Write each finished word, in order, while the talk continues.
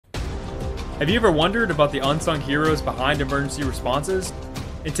Have you ever wondered about the unsung heroes behind emergency responses?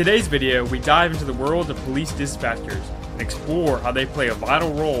 In today's video, we dive into the world of police dispatchers and explore how they play a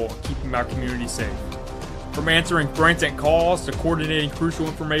vital role in keeping our community safe. From answering frantic calls to coordinating crucial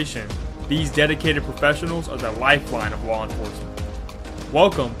information, these dedicated professionals are the lifeline of law enforcement.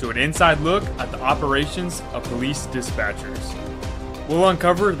 Welcome to an inside look at the operations of police dispatchers. We'll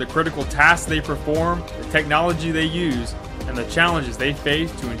uncover the critical tasks they perform, the technology they use, and the challenges they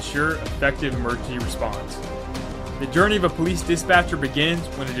face to ensure effective emergency response. The journey of a police dispatcher begins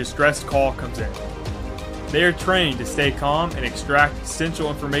when a distress call comes in. They are trained to stay calm and extract essential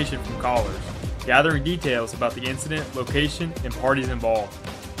information from callers, gathering details about the incident, location, and parties involved.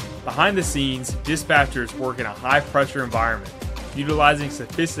 Behind the scenes, dispatchers work in a high-pressure environment, utilizing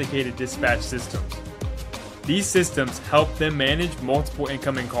sophisticated dispatch systems. These systems help them manage multiple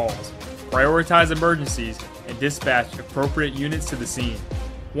incoming calls, prioritize emergencies, and dispatch appropriate units to the scene.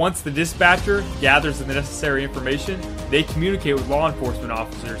 Once the dispatcher gathers the necessary information, they communicate with law enforcement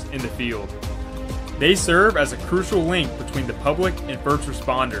officers in the field. They serve as a crucial link between the public and first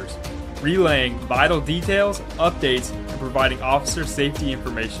responders, relaying vital details, updates, and providing officer safety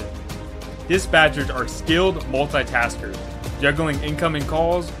information. Dispatchers are skilled multitaskers, juggling incoming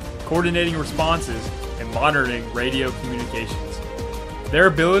calls, coordinating responses, and monitoring radio communications. Their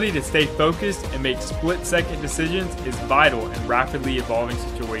ability to stay focused and make split-second decisions is vital in rapidly evolving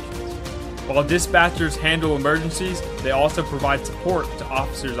situations. While dispatchers handle emergencies, they also provide support to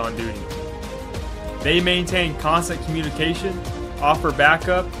officers on duty. They maintain constant communication, offer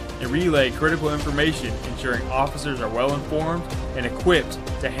backup, and relay critical information, ensuring officers are well informed and equipped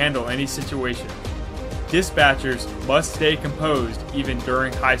to handle any situation. Dispatchers must stay composed even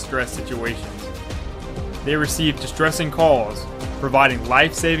during high-stress situations. They receive distressing calls, providing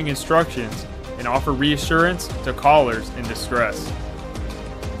life-saving instructions, and offer reassurance to callers in distress.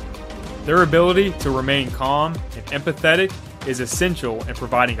 Their ability to remain calm and empathetic is essential in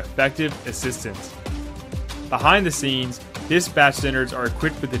providing effective assistance. Behind the scenes, dispatch centers are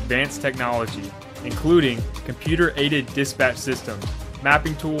equipped with advanced technology, including computer-aided dispatch systems,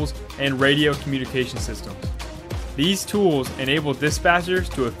 mapping tools, and radio communication systems. These tools enable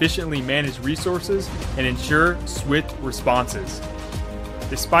dispatchers to efficiently manage resources and ensure swift responses.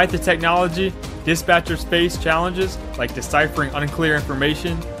 Despite the technology, dispatchers face challenges like deciphering unclear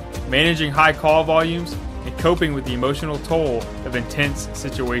information, managing high call volumes, and coping with the emotional toll of intense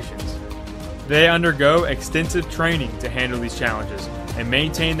situations. They undergo extensive training to handle these challenges and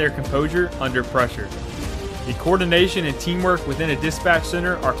maintain their composure under pressure. The coordination and teamwork within a dispatch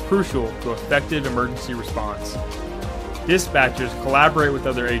center are crucial to effective emergency response. Dispatchers collaborate with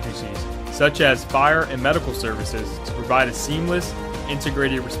other agencies, such as fire and medical services, to provide a seamless,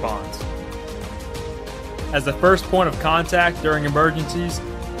 integrated response. As the first point of contact during emergencies,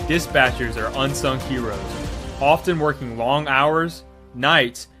 dispatchers are unsung heroes, often working long hours,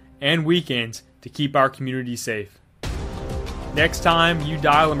 nights, and weekends to keep our community safe. Next time you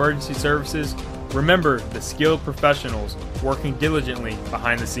dial emergency services, remember the skilled professionals working diligently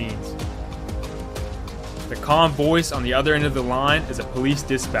behind the scenes. The calm voice on the other end of the line is a police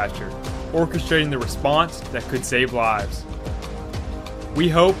dispatcher, orchestrating the response that could save lives. We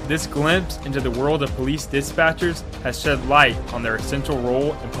hope this glimpse into the world of police dispatchers has shed light on their essential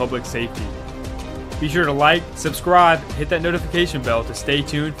role in public safety. Be sure to like, subscribe, and hit that notification bell to stay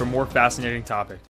tuned for more fascinating topics.